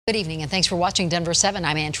Good evening, and thanks for watching Denver 7.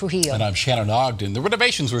 I'm Ann Trujillo. And I'm Shannon Ogden. The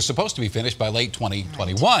renovations were supposed to be finished by late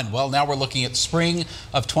 2021. Right. Well, now we're looking at spring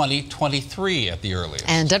of 2023 at the earliest.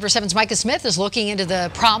 And Denver 7's Micah Smith is looking into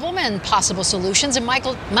the problem and possible solutions. And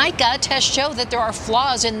Micah, tests show that there are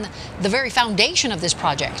flaws in the very foundation of this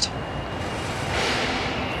project.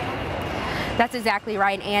 That's exactly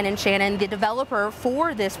right, Ann and Shannon. The developer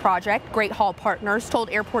for this project, Great Hall Partners,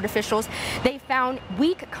 told airport officials they found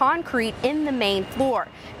weak concrete in the main floor.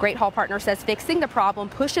 Great Hall Partners says fixing the problem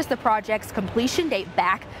pushes the project's completion date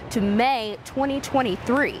back to May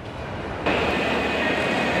 2023.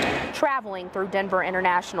 Traveling through Denver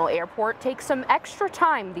International Airport takes some extra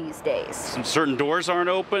time these days. Some certain doors aren't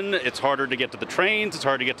open. It's harder to get to the trains. It's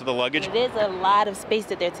hard to get to the luggage. It is a lot of space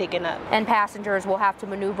that they're taking up. And passengers will have to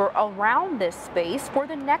maneuver around this space for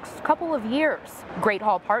the next couple of years. Great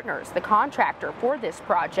Hall Partners, the contractor for this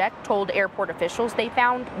project, told airport officials they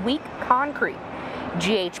found weak concrete.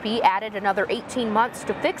 GHP added another 18 months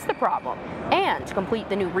to fix the problem and complete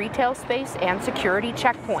the new retail space and security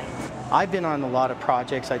checkpoints. I've been on a lot of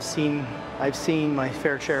projects. I've seen my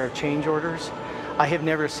fair share of change orders. I have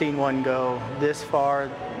never seen one go this far,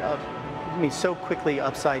 so quickly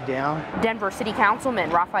upside down. Denver City Councilman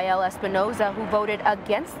Rafael Espinoza, who voted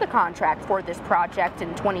against the contract for this project in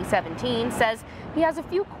 2017, says he has a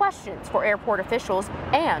few questions for airport officials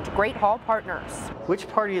and Great Hall Partners. Which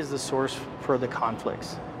party is the source for the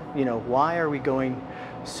conflicts? You know, why are we going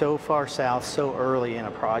so far south so early in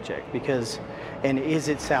a project? And is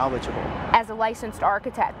it salvageable? As a licensed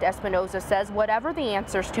architect, Espinoza says whatever the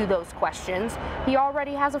answers to those questions, he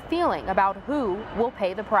already has a feeling about who will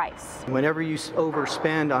pay the price. Whenever you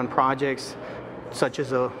overspend on projects such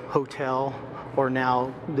as a hotel or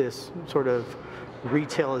now this sort of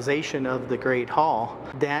retailization of the Great Hall,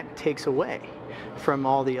 that takes away from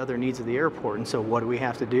all the other needs of the airport. And so what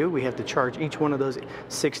do? We have to charge each one of those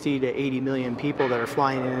 60 to 80 million people that are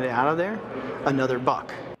flying in and out of there another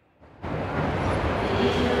buck.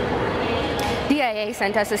 DIA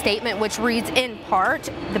sent us a statement which reads, in part,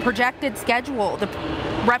 the projected schedule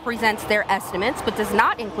represents their estimates but does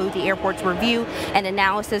not include the airport's review and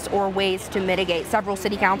analysis or ways to mitigate. Several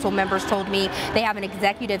city council members told me they have an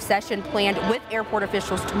executive session planned with airport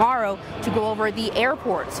officials tomorrow to go over the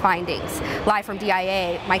airport's findings. Live from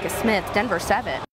DIA, Micah Smith, Denver 7.